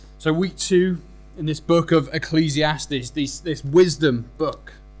So week 2 in this book of Ecclesiastes, this wisdom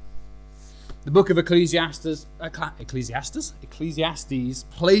book. The book of Ecclesiastes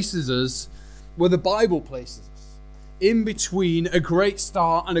places us where the Bible places us. In between a great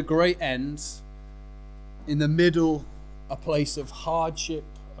start and a great end. In the middle, a place of hardship,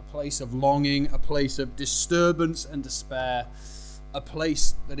 a place of longing, a place of disturbance and despair. A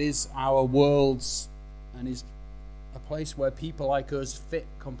place that is our world's and is a place where people like us fit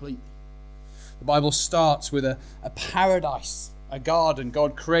completely. The Bible starts with a paradise, a garden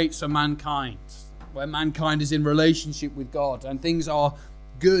God creates for mankind, where mankind is in relationship with God and things are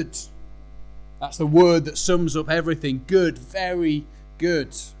good. That's the word that sums up everything. Good, very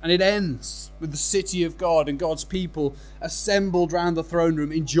good. And it ends with the city of God and God's people assembled round the throne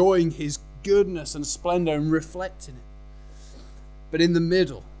room, enjoying his goodness and splendor and reflecting it. But in the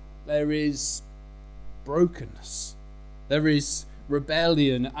middle, there is brokenness. There is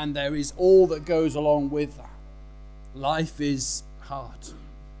rebellion, and there is all that goes along with that. Life is hard.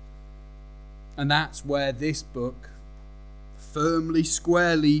 And that's where this book firmly,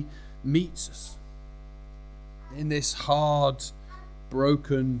 squarely meets us. In this hard,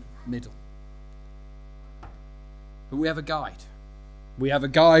 broken middle. But we have a guide. We have a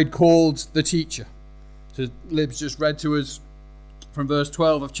guide called the teacher. So Lib's just read to us from verse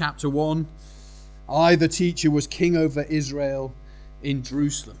 12 of chapter 1. I, the teacher, was king over Israel in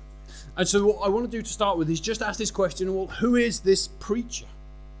Jerusalem. And so what I want to do to start with is just ask this question, well, who is this preacher?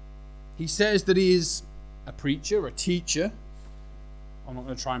 He says that he is a preacher, a teacher. I'm not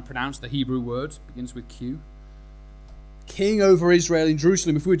going to try and pronounce the Hebrew word. It begins with Q. King over Israel in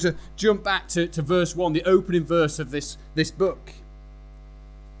Jerusalem. If we were to jump back to verse 1, the opening verse of this book,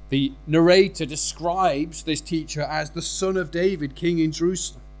 the narrator describes this teacher as the son of David, king in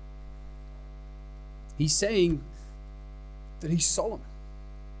Jerusalem. He's saying that he's Solomon.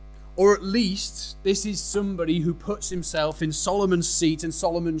 Or at least, this is somebody who puts himself in Solomon's seat and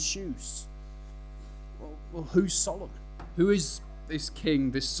Solomon's shoes. Well, who's Solomon? Who is this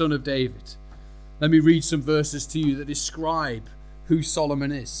king, this son of David? Let me read some verses to you that describe who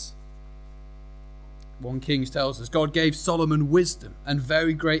Solomon is. 1 Kings tells us, God gave Solomon wisdom and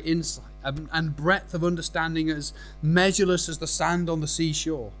very great insight and breadth of understanding as measureless as the sand on the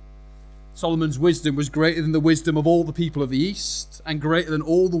seashore. Solomon's wisdom was greater than the wisdom of all the people of the East and greater than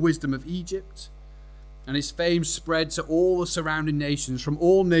all the wisdom of Egypt. And his fame spread to all the surrounding nations. From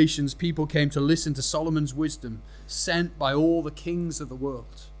all nations, people came to listen to Solomon's wisdom, sent by all the kings of the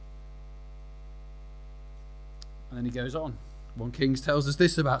world. And then he goes on. 1 Kings tells us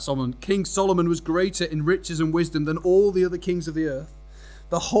this about Solomon. King Solomon was greater in riches and wisdom than all the other kings of the earth.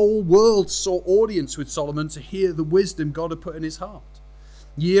 The whole world sought audience with Solomon to hear the wisdom God had put in his heart.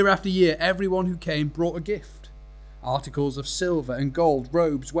 Year after year, everyone who came brought a gift. Articles of silver and gold,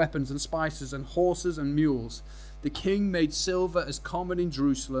 robes, weapons and spices, and horses and mules. The king made silver as common in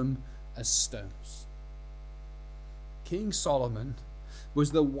Jerusalem as stones. King Solomon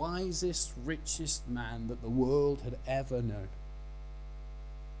was the wisest, richest man that the world had ever known.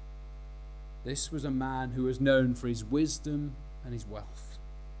 This was a man who was known for his wisdom and his wealth.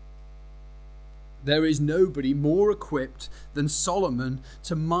 There is nobody more equipped than Solomon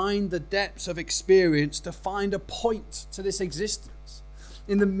to mine the depths of experience to find a point to this existence.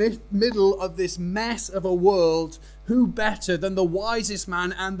 In the middle of this mess of a world, who better than the wisest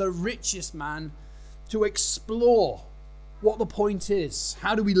man and the richest man to explore what the point is?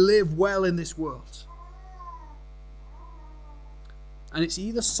 How do we live well in this world? And it's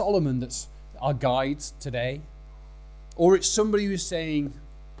either Solomon that's our guide today, or it's somebody who's saying,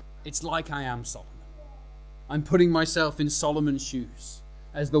 it's like I am Solomon. I'm putting myself in Solomon's shoes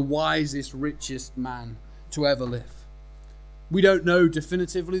as the wisest, richest man to ever live. We don't know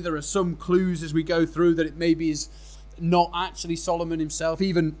definitively. There are some clues as we go through that it maybe is not actually Solomon himself.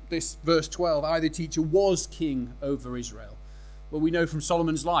 Even this verse 12, I the teacher was king over Israel. Well, we know from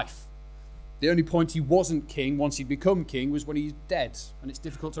Solomon's life, the only point he wasn't king once he'd become king was when he's dead. And it's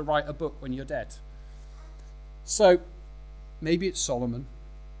difficult to write a book when you're dead. So maybe it's Solomon.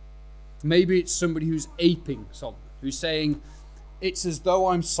 Maybe it's somebody who's aping Solomon, who's saying, it's as though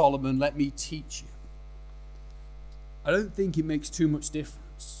I'm Solomon, let me teach you. I don't think it makes too much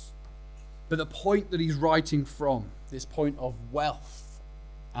difference. But the point that he's writing from, this point of wealth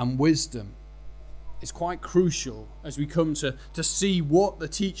and wisdom, is quite crucial as we come to see what the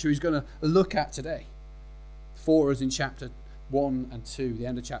teacher is going to look at today for us in chapter 1 and 2, the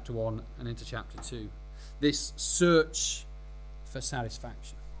end of chapter 1 and into chapter 2. This search for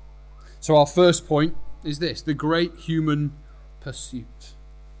satisfaction. So our first point is this, the great human pursuit.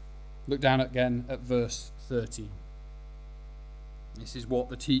 Look down again at verse 13. This is what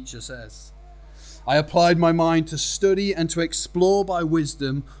the teacher says. I applied my mind to study and to explore by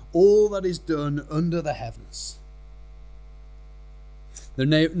wisdom all that is done under the heavens. The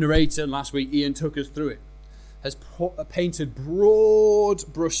narrator, last week Ian took us through it, has painted broad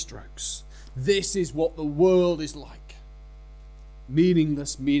brushstrokes. This is what the world is like.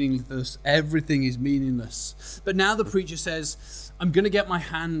 Meaningless, meaningless, everything is meaningless. But now the preacher says, I'm going to get my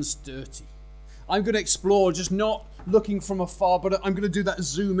hands dirty. I'm going to explore, just not looking from afar, but I'm going to do that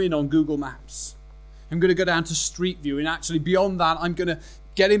zoom in on Google Maps. I'm going to go down to Street View, and actually beyond that, I'm going to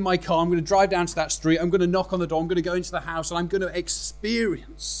get in my car, I'm going to drive down to that street, I'm going to knock on the door, I'm going to go into the house, and I'm going to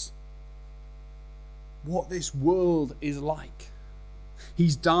experience what this world is like.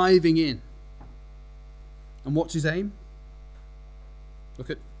 He's diving in. And what's his aim? Look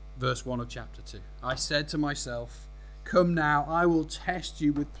at verse 1 of chapter 2. I said to myself, come now, I will test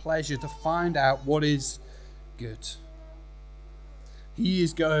you with pleasure to find out what is good. He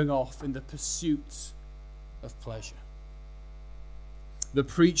is going off in the pursuit of pleasure. The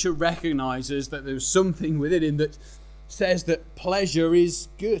preacher recognizes that there's something within him that says that pleasure is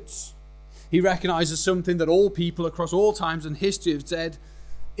good. He recognizes something that all people across all times and history have said,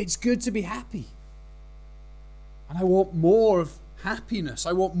 it's good to be happy. And I want more of happiness.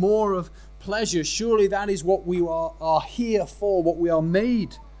 I want more of pleasure. Surely that is what we are here for, what we are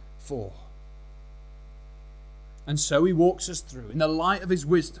made for. And so he walks us through, in the light of his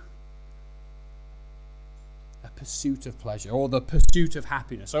wisdom, a pursuit of pleasure, or the pursuit of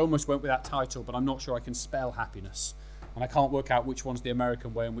happiness. I almost went with that title, but I'm not sure I can spell happiness. And I can't work out which one's the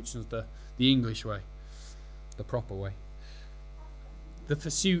American way and which one's the English way, the proper way. The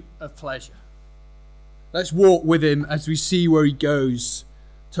pursuit of pleasure. Let's walk with him as we see where he goes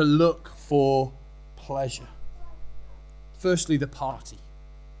to look for pleasure. Firstly, the party.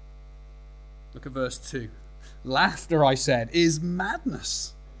 Look at verse 2. Laughter, I said, is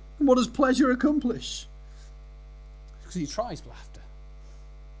madness. And what does pleasure accomplish? Because he tries laughter.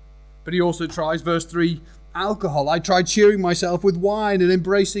 But he also tries, verse 3, alcohol. I tried cheering myself with wine and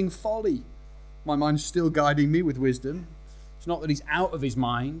embracing folly. My mind's still guiding me with wisdom. It's not that he's out of his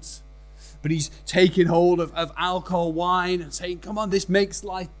mind, but he's taking hold of alcohol, wine, and saying, come on, this makes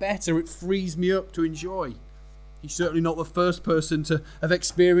life better. It frees me up to enjoy. He's certainly not the first person to have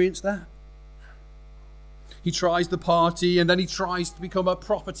experienced that. He tries the party, and then he tries to become a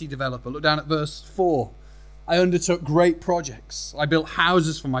property developer. Look down at verse 4. I undertook great projects. I built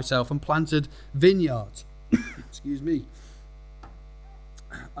houses for myself and planted vineyards. Excuse me.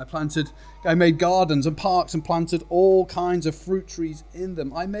 I made gardens and parks and planted all kinds of fruit trees in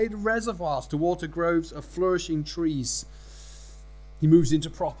them. I made reservoirs to water groves of flourishing trees. He moves into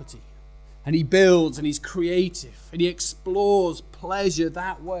property, and he builds, and he's creative, and he explores pleasure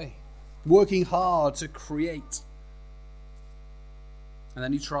that way, working hard to create. And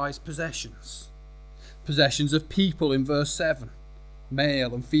then he tries possessions. Possessions of people in verse 7.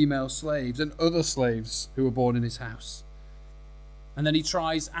 Male and female slaves and other slaves who were born in his house. And then he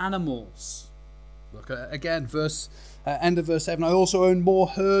tries animals. Look again, end of verse 7. I also owned more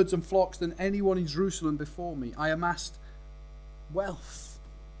herds and flocks than anyone in Jerusalem before me. I amassed wealth,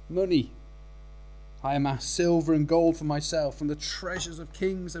 money. I amassed silver and gold for myself from the treasures of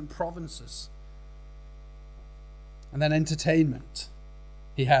kings and provinces. And then entertainment.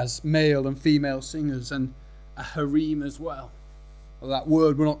 He has male and female singers and a harem as well. Well, that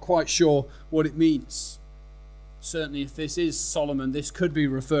word, we're not quite sure what it means. Certainly, if this is Solomon, this could be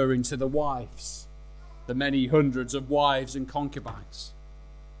referring to the wives, the many hundreds of wives and concubines.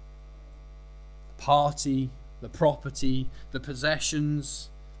 The party, the property, the possessions.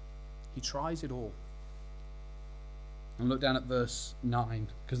 He tries it all. And look down at verse 9,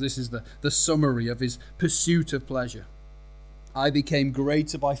 because this is the summary of his pursuit of pleasure. I became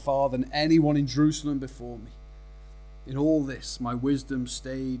greater by far than anyone in Jerusalem before me. In all this, my wisdom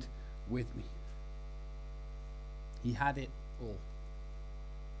stayed with me. He had it all.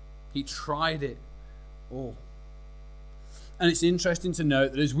 He tried it all. And it's interesting to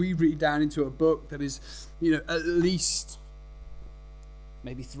note that as we read down into a book that is, at least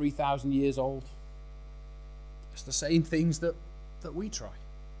maybe 3,000 years old, it's the same things that we try.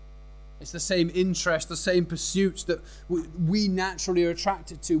 It's the same interest, the same pursuits that we naturally are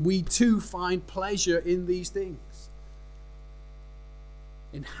attracted to. We too find pleasure in these things.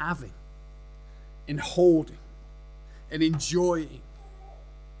 In having, in holding, in enjoying,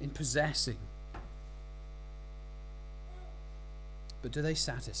 in possessing. But do they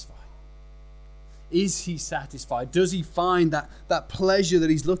satisfy? Is he satisfied? Does he find that pleasure that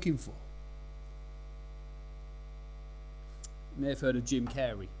he's looking for? You may have heard of Jim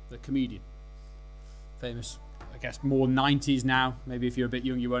Carrey, the comedian. Famous guess more 90s now. Maybe if you're a bit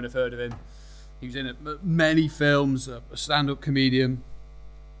young, you won't have heard of him. He was in many films, a stand-up comedian.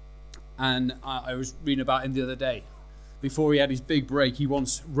 And I was reading about him the other day. Before he had his big break, he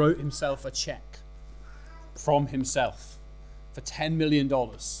once wrote himself a check from himself for $10 million.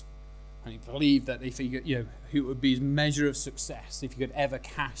 And he believed that if he could, it would be his measure of success if he could ever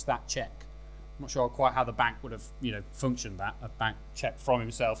cash that check. I'm not sure quite how the bank would have, functioned that, a bank check from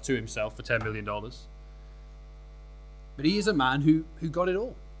himself to himself for $10 million. But he is a man who got it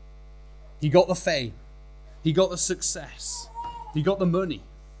all. He got the fame. He got the success. He got the money.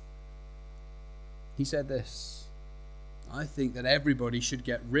 He said this: I think that everybody should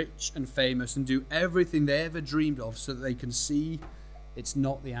get rich and famous and do everything they ever dreamed of so that they can see it's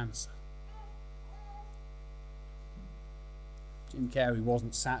not the answer. Jim Carrey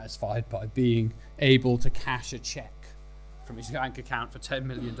wasn't satisfied by being able to cash a check from his bank account for $10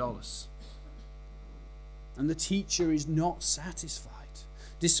 million. And the teacher is not satisfied,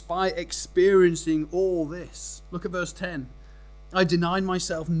 despite experiencing all this. Look at verse 10. I denied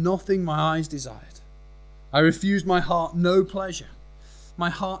myself nothing my eyes desired. I refused my heart no pleasure. My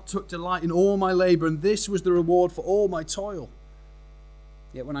heart took delight in all my labor, and this was the reward for all my toil.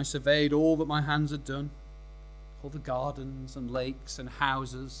 Yet when I surveyed all that my hands had done, all the gardens and lakes and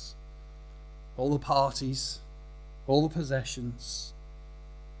houses, all the parties, all the possessions,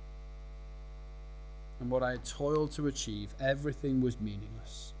 and what I had toiled to achieve, everything was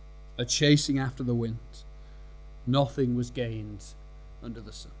meaningless, a chasing after the wind. Nothing was gained under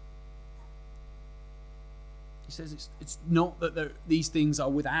the sun. He says it's not that these things are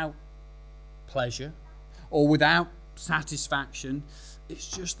without pleasure or without satisfaction. It's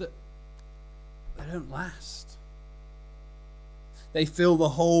just that they don't last. They fill the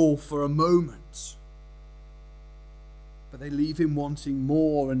hole for a moment, but they leave him wanting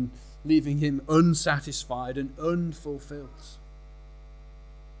more and leaving him unsatisfied and unfulfilled.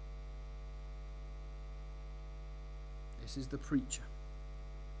 This is the preacher.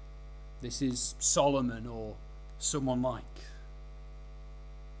 This is Solomon, or someone like.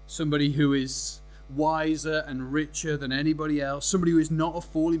 Somebody who is wiser and richer than anybody else. Somebody who is not a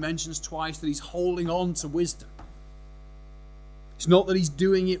fool. He mentions twice that he's holding on to wisdom. It's not that he's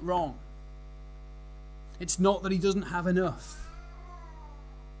doing it wrong. It's not that he doesn't have enough.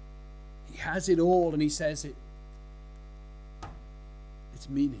 He has it all, and he says it's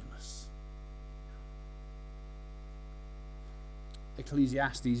meaningless.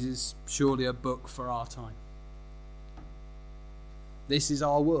 Ecclesiastes is surely a book for our time. This is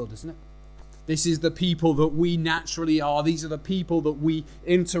our world, isn't it? This is the people that we naturally are. These are the people that we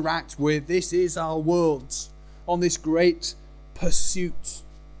interact with. This is our world on this great pursuit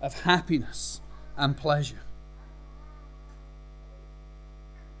of happiness and pleasure.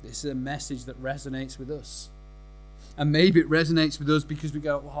 This is a message that resonates with us. And maybe it resonates with us because we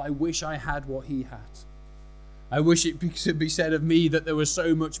go, well, I wish I had what he had. I wish it could be said of me that there was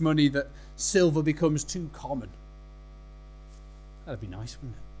so much money that silver becomes too common. That'd be nice,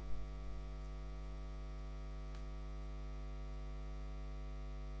 wouldn't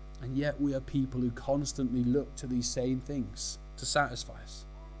it? And yet we are people who constantly look to these same things to satisfy us.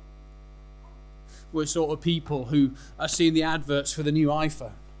 We're sort of people who are seeing the adverts for the new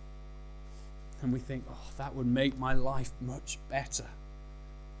iPhone. And we think, oh, that would make my life much better.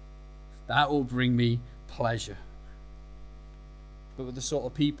 That will bring me pleasure. But we're the sort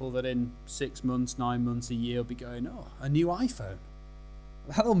of people that in 6 months, 9 months, a year will be going, oh, a new iPhone.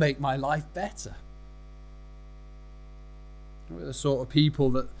 That'll make my life better. We're the sort of people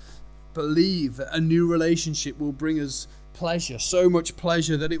that believe that a new relationship will bring us pleasure, so much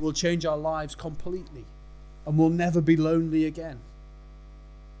pleasure that it will change our lives completely and we'll never be lonely again.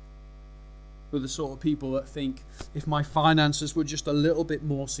 We're the sort of people that think if my finances were just a little bit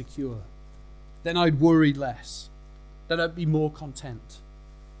more secure, then I'd worry less, then I'd be more content.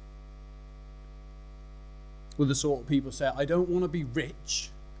 We're the sort of people who say, I don't want to be rich,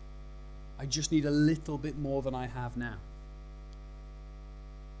 I just need a little bit more than I have now.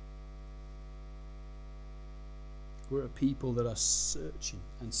 We're a people that are searching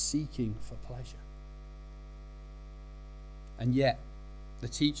and seeking for pleasure. And yet, the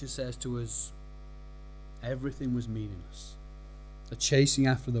teacher says to us, everything was meaningless. A chasing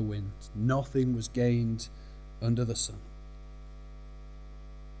after the wind. Nothing was gained under the sun.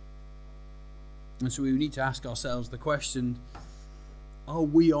 And so we need to ask ourselves the question, are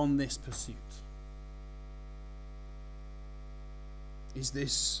we on this pursuit? Is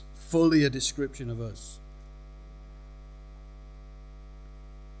this fully a description of us?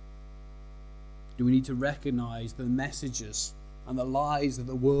 Do we need to recognize the messages and the lies that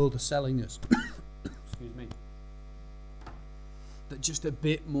the world are selling us? Excuse me. that just a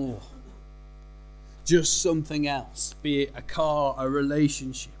bit more, just something else, be it a car, a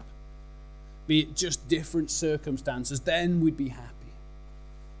relationship, be it just different circumstances, then we'd be happy.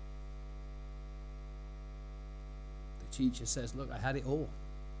 The teacher says, look, I had it all.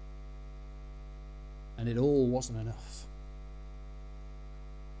 And it all wasn't enough.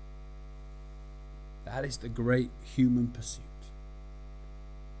 That is the great human pursuit.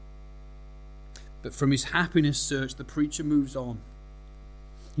 But from his happiness search, the preacher moves on.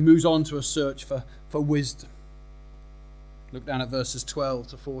 He moves on to a search for wisdom. Look down at verses 12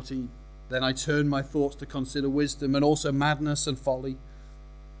 to 14. Then I turned my thoughts to consider wisdom and also madness and folly.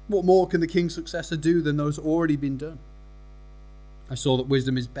 What more can the king's successor do than those already been done? I saw that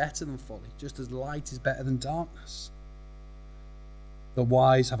wisdom is better than folly, just as light is better than darkness. The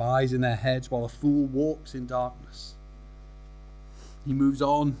wise have eyes in their heads, while a fool walks in darkness. He moves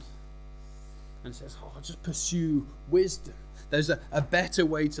on and says, just pursue wisdom. There's a better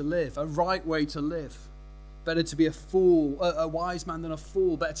way to live, a right way to live. Better to be a fool, a wise man than a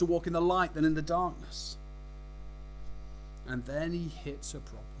fool. Better to walk in the light than in the darkness. And then he hits a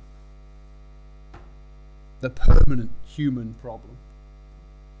problem. The permanent human problem.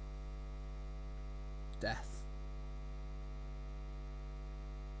 Death.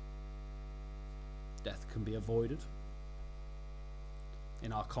 Death can be avoided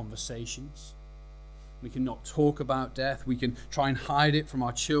in our conversations. We can not talk about death. We can try and hide it from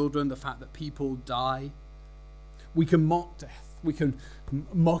our children, the fact that people die. We can mock death. We can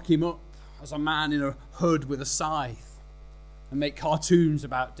mock him up as a man in a hood with a scythe and make cartoons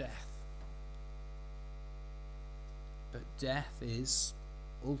about death. But death is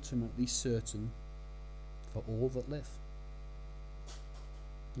ultimately certain for all that live.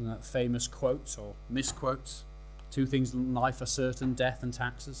 And that famous quote or misquotes, two things in life are certain, death and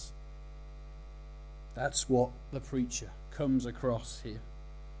taxes. That's what the preacher comes across here.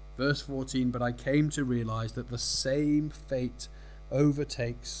 Verse 14, but I came to realize that the same fate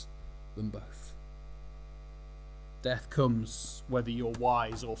overtakes them both. Death comes whether you're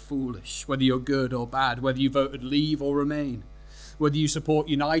wise or foolish, whether you're good or bad, whether you voted Leave or Remain, whether you support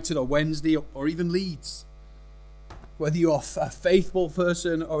United or Wednesday or even Leeds, whether you're a faithful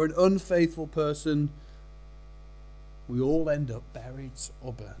person or an unfaithful person, we all end up buried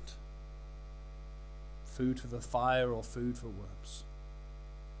or burnt. Food for the fire or food for worms.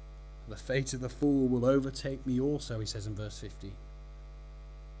 The fate of the fool will overtake me also, he says in verse 15.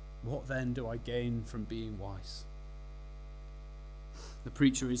 What then do I gain from being wise? The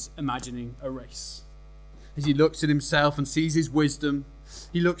preacher is imagining a race. As he looks at himself and sees his wisdom,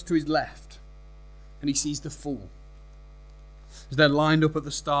 he looks to his left and he sees the fool. As they're lined up at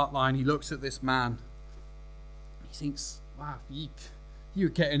the start line, he looks at this man. He thinks, wow, you're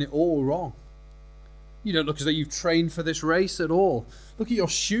getting it all wrong. You don't look as though you've trained for this race at all. Look at your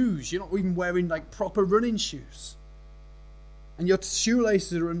shoes. You're not even wearing proper running shoes. And your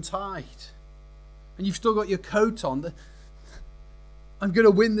shoelaces are untied. And you've still got your coat on. I'm going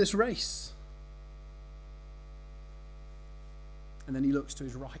to win this race. And then he looks to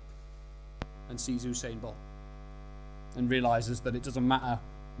his right and sees Usain Bolt and realizes that it doesn't matter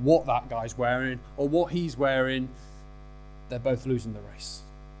what that guy's wearing or what he's wearing. They're both losing the race.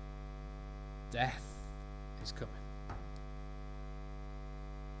 Death is coming.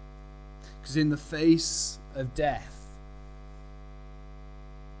 Because in the face of death,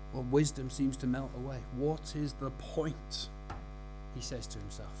 wisdom seems to melt away. What is the point? He says to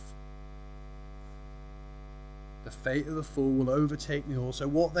himself. The fate of the fool will overtake me also.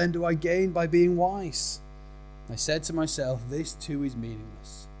 What then do I gain by being wise? I said to myself, this too is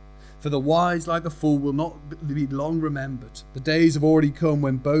meaningless. For the wise, like the fool, will not be long remembered. The days have already come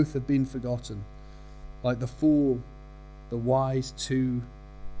when both have been forgotten. Like the fool, the wise too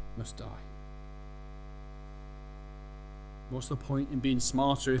must die. What's the point in being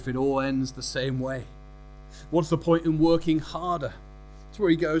smarter if it all ends the same way? What's the point in working harder? That's where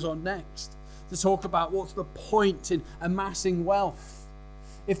he goes on next. To talk about what's the point in amassing wealth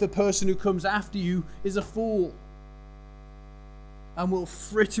if the person who comes after you is a fool and will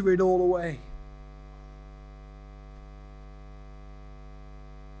fritter it all away.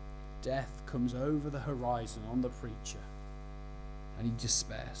 Death comes over the horizon on the preacher and he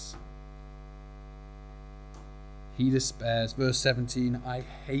despairs. He despairs. Verse 17, I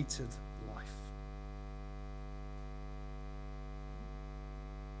hated life.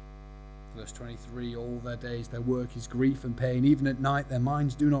 Verse 23, all their days their work is grief and pain. Even at night their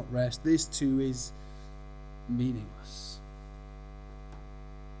minds do not rest. This too is meaningless.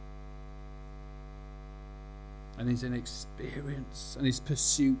 And his inexperience and his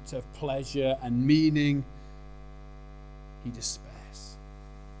pursuit of pleasure and meaning, he despairs.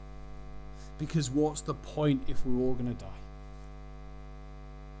 Because what's the point if we're all going to die?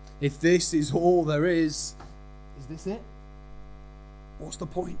 If this is all there is this it? What's the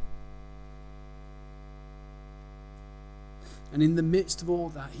point? And in the midst of all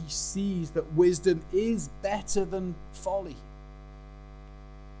that, he sees that wisdom is better than folly.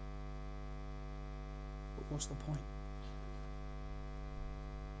 But what's the point?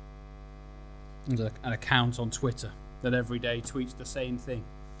 There's an account on Twitter that every day tweets the same thing.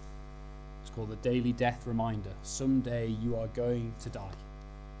 It's called the Daily Death Reminder. Someday you are going to die.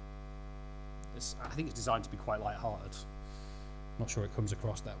 I think it's designed to be quite light-hearted. Not sure it comes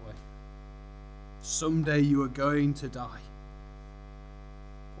across that way. Someday you are going to die.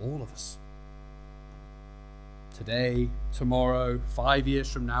 All of us. Today, tomorrow, 5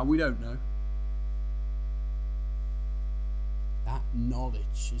 years from now, we don't know. That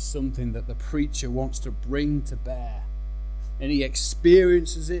knowledge is something that the preacher wants to bring to bear. And he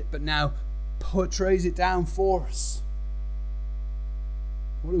experiences it, but now portrays it down for us.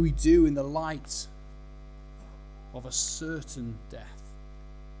 What do we do in the light of a certain death?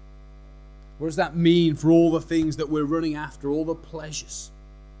 What does that mean for all the things that we're running after, all the pleasures?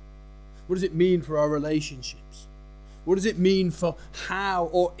 What does it mean for our relationships? What does it mean for how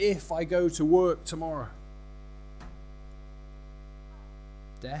or if I go to work tomorrow?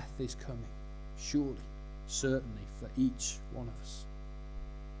 Death is coming, surely, certainly, for each one of us.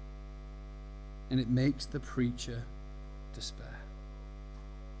 And it makes the preacher despair.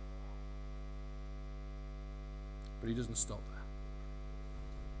 But he doesn't stop there.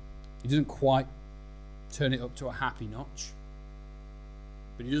 He doesn't quite turn it up to a happy notch.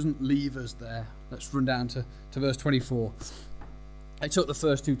 But he doesn't leave us there. Let's run down to verse 24. I took the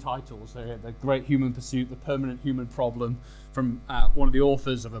first two titles, The Great Human Pursuit, The Permanent Human Problem, from one of the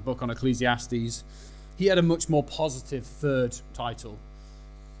authors of a book on Ecclesiastes. He had a much more positive third title.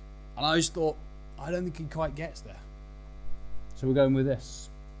 And I just thought, I don't think he quite gets there. So we're going with this.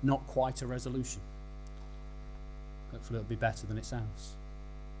 Not quite a resolution. Hopefully it'll be better than it sounds.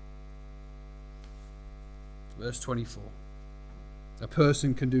 Verse 24. A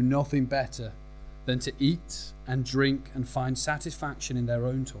person can do nothing better than to eat and drink and find satisfaction in their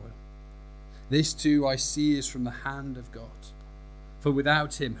own toil. This too I see is from the hand of God. For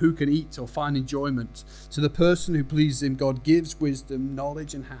without him, who can eat or find enjoyment? To the person who pleases him, God gives wisdom,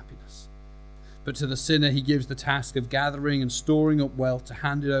 knowledge and happiness. But to the sinner he gives the task of gathering and storing up wealth to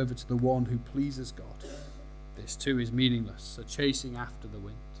hand it over to the one who pleases God. This too is meaningless, a chasing after the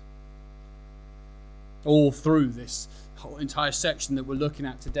wind. All through this whole entire section that we're looking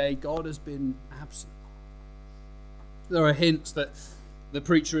at today, God has been absent. There are hints that the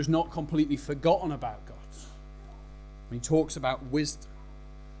preacher has not completely forgotten about God. When he talks about wisdom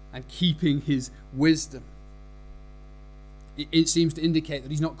and keeping his wisdom, it seems to indicate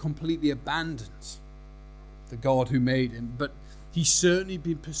that he's not completely abandoned the God who made him, but he's certainly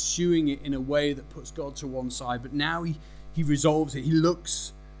been pursuing it in a way that puts God to one side. But now he resolves it. He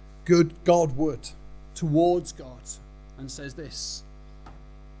looks Godward, towards God, and says this.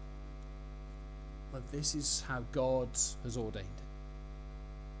 But this is how God has ordained it.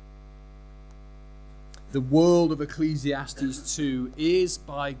 The world of Ecclesiastes 2 is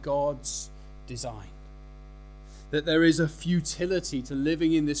by God's design. That there is a futility to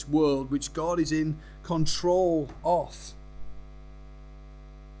living in this world which God is in control of.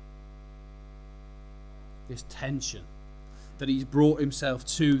 This tension that he's brought himself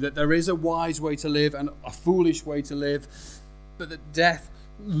to, that there is a wise way to live and a foolish way to live, but that death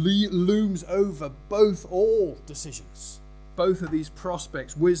looms over all decisions, both of these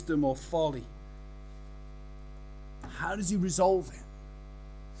prospects, wisdom or folly. How does he resolve it?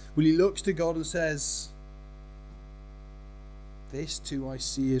 Well, he looks to God and says, this too I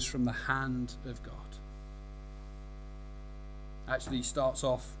see is from the hand of God. Actually, he starts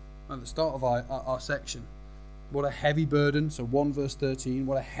off at the start of our section. What a heavy burden, so 1 verse 13,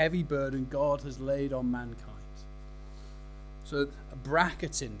 what a heavy burden God has laid on mankind. So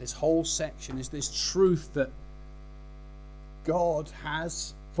bracketing this whole section is this truth that God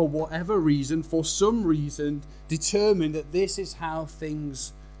has, for whatever reason, for some reason, determined that this is how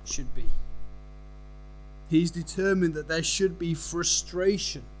things should be. He's determined that there should be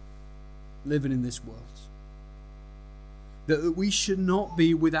frustration living in this world. That we should not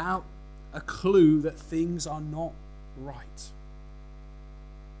be without a clue that things are not right.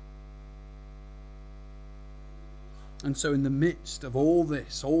 And so in the midst of all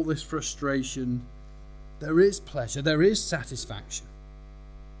this frustration, there is pleasure, there is satisfaction.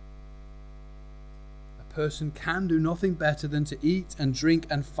 A person can do nothing better than to eat and drink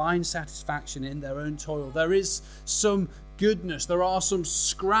and find satisfaction in their own toil. There is some goodness. There are some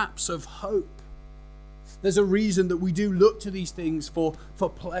scraps of hope. There's a reason that we do look to these things for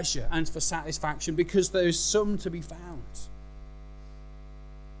pleasure and for satisfaction, because there is some to be found.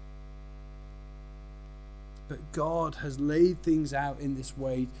 But God has laid things out in this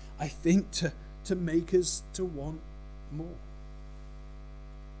way, I think, to make us to want more.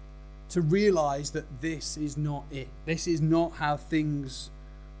 To realize that this is not it. This is not how things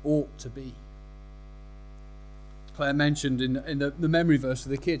ought to be. Claire mentioned in the memory verse for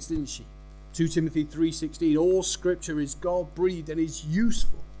the kids, didn't she? 2 Timothy 3:16, all scripture is God-breathed and is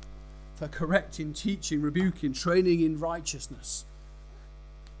useful for correcting, teaching, rebuking, training in righteousness.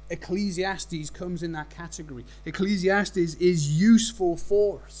 Ecclesiastes comes in that category. Ecclesiastes is useful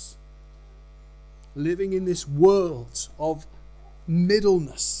for us. Living in this world of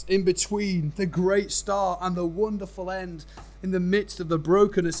middleness, in between the great start and the wonderful end, in the midst of the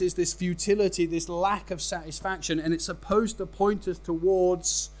brokenness is this futility, this lack of satisfaction, and it's supposed to point us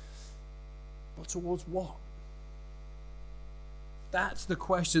towards... But towards what? That's the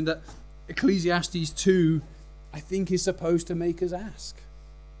question that Ecclesiastes 2, I think, is supposed to make us ask.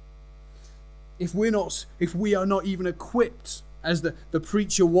 If we are not even equipped, as the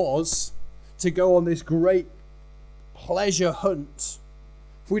preacher was, to go on this great pleasure hunt,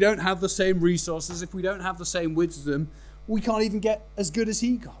 if we don't have the same resources, if we don't have the same wisdom, we can't even get as good as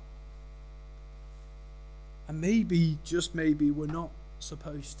he got. And maybe, just maybe, we're not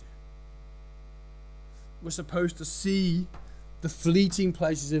supposed to. We're supposed to see the fleeting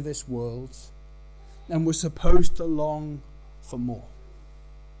pleasures of this world, and we're supposed to long for more.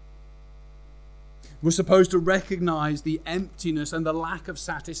 We're supposed to recognize the emptiness and the lack of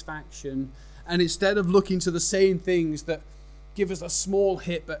satisfaction, and instead of looking to the same things that give us a small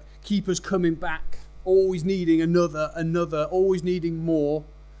hit but keep us coming back, always needing another, always needing more,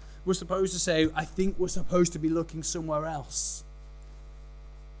 we're supposed to say, I think we're supposed to be looking somewhere else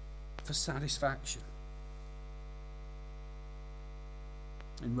for satisfaction.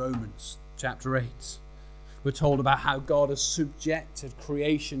 In Romans chapter 8, we're told about how God has subjected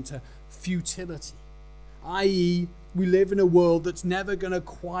creation to futility, i.e., we live in a world that's never going to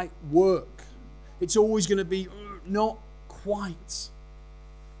quite work. It's always going to be not quite.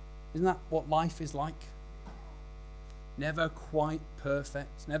 Isn't that what life is like? Never quite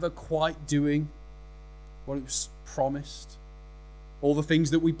perfect, never quite doing what it was promised. All the things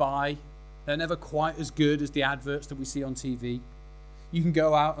that we buy, they're never quite as good as the adverts that we see on TV. You can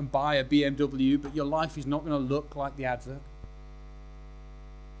go out and buy a BMW, but your life is not going to look like the advert.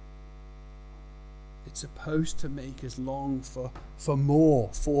 It's supposed to make us long for more,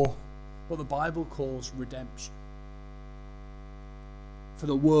 for what the Bible calls redemption. For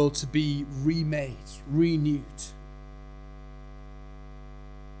the world to be remade, renewed.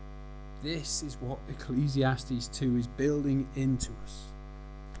 This is what Ecclesiastes 2 is building into us.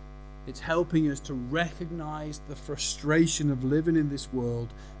 It's helping us to recognize the frustration of living in this world,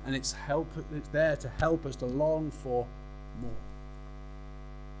 and it's there to help us to long for more.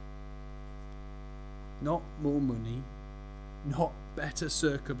 Not more money, not better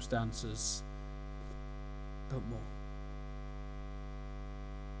circumstances, but more.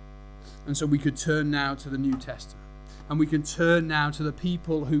 And so we could turn now to the New Testament, and we can turn now to the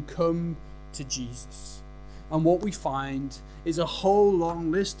people who come to Jesus. And what we find is a whole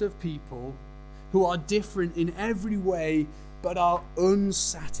long list of people who are different in every way, but are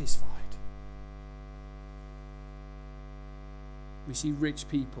unsatisfied. We see rich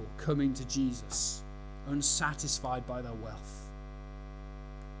people coming to Jesus, unsatisfied by their wealth.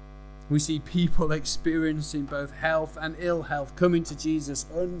 We see people experiencing both health and ill health coming to Jesus,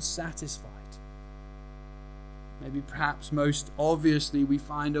 unsatisfied. Maybe perhaps most obviously we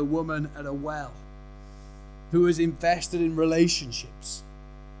find a woman at a well who has invested in relationships,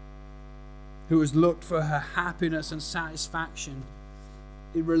 who has looked for her happiness and satisfaction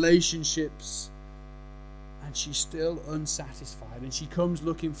in relationships, and she's still unsatisfied, and she comes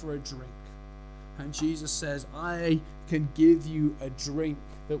looking for a drink. And Jesus says, I can give you a drink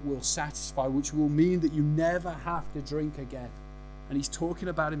that will satisfy, which will mean that you never have to drink again. And he's talking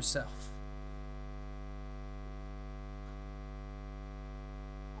about himself.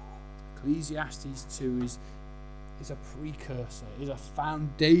 Ecclesiastes 2 is a precursor, is a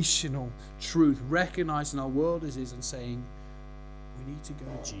foundational truth, recognizing our world as is and saying, we need to go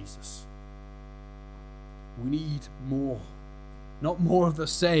to Jesus. We need more. Not more of the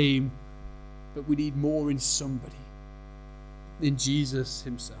same, but we need more in somebody, in Jesus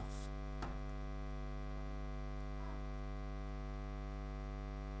himself.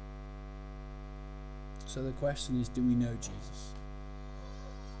 So the question is, do we know Jesus?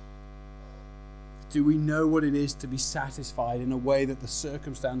 Do we know what it is to be satisfied in a way that the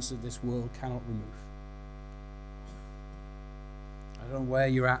circumstances of this world cannot remove? I don't know where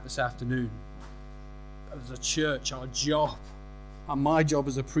you're at this afternoon. But as a church, our job, and my job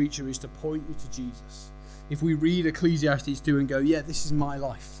as a preacher, is to point you to Jesus. If we read Ecclesiastes 2 and go, yeah, this is my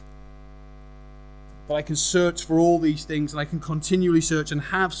life. That I can search for all these things, and I can continually search and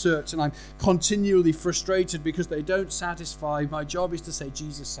have searched, and I'm continually frustrated because they don't satisfy. My job is to say,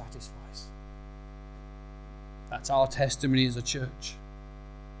 Jesus satisfies. That's our testimony as a church.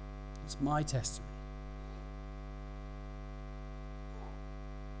 It's my testimony.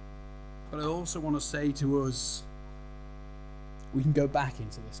 But I also want to say to us, we can go back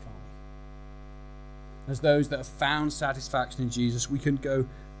into this, can't we? As those that have found satisfaction in Jesus, we can go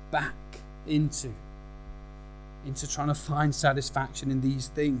back into trying to find satisfaction in these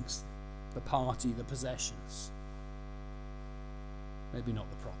things. The party, the possessions. Maybe not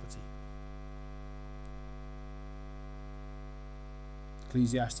the property.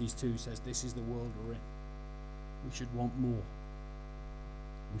 Ecclesiastes 2 says this is the world we're in. We should want more.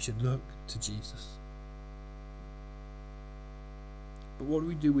 We should look to Jesus. But what do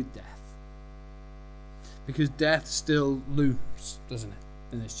we do with death? Because death still looms, doesn't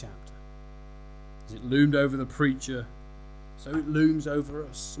it, in this chapter? As it loomed over the preacher, so it looms over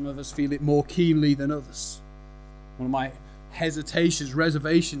us. Some of us feel it more keenly than others. One of my hesitations,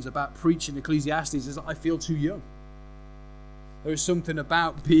 reservations about preaching Ecclesiastes is that I feel too young. There is something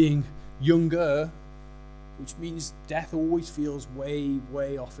about being younger, which means death always feels way,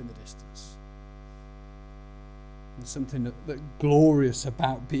 way off in the distance. And something that glorious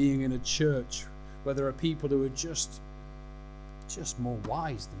about being in a church where there are people who are just more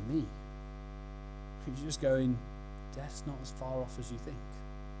wise than me. You're just going, death's not as far off as you think.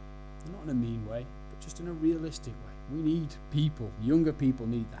 Not in a mean way, but just in a realistic way. We need people, younger people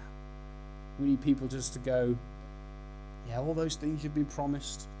need that. We need people just to go, yeah, all those things you've been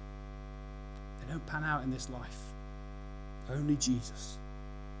promised, they don't pan out in this life. Only Jesus.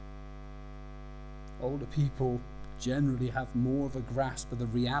 Older people generally have more of a grasp of the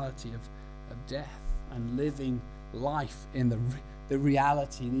reality of death and living life in the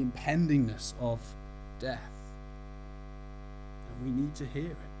reality, the impendingness of death. And we need to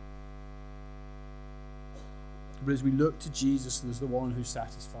hear it. But as we look to Jesus as the one who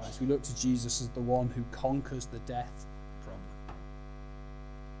satisfies, we look to Jesus as the one who conquers the death problem.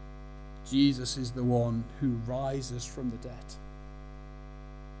 Jesus is the one who rises from the dead.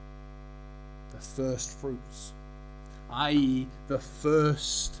 The first fruits, i.e., the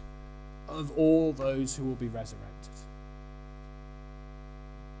first of all those who will be resurrected.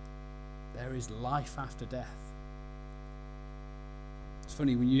 There is life after death. It's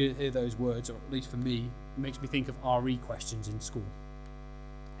funny when you hear those words, or at least for me, it makes me think of RE questions in school.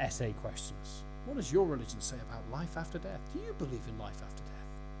 Essay questions. What does your religion say about life after death? Do you believe in life after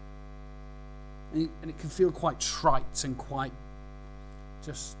death? And it can feel quite trite and quite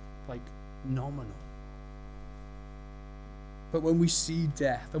just like nominal. But when we see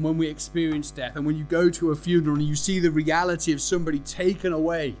death, and when we experience death, and when you go to a funeral and you see the reality of somebody taken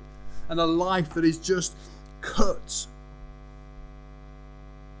away, and a life that is just cut,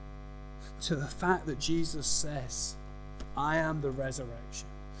 to the fact that Jesus says, I am the resurrection,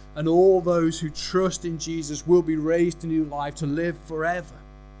 and all those who trust in Jesus will be raised to new life to live forever.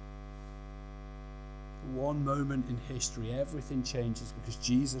 One moment in history, everything changes because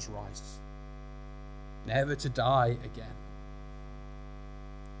Jesus rises, never to die again.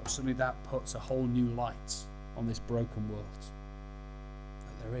 But suddenly that puts a whole new light on this broken world.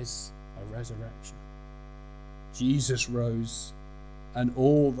 That there is a resurrection. Jesus rose, and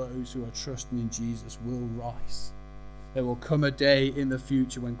all those who are trusting in Jesus will rise. There will come a day in the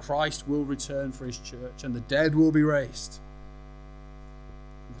future when Christ will return for his church, and the dead will be raised.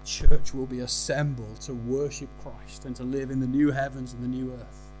 The church will be assembled to worship Christ and to live in the new heavens and the new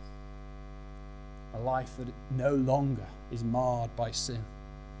earth. A life that no longer is marred by sin.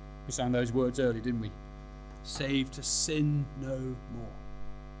 We sang those words earlier, didn't we? Saved to sin no more.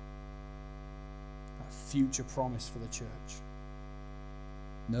 A future promise for the church.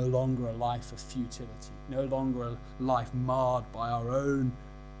 No longer a life of futility. No longer a life marred by our own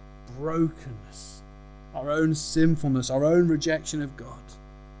brokenness, our own sinfulness, our own rejection of God.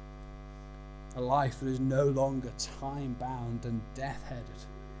 A life that is no longer time-bound and death-headed.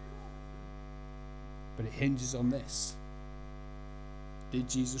 But it hinges on this. Did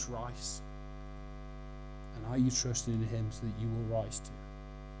Jesus rise? And are you trusting in him so that you will rise too?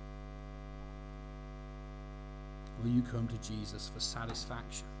 Will you come to Jesus for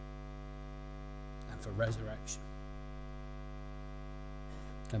satisfaction and for resurrection?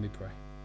 Let me pray.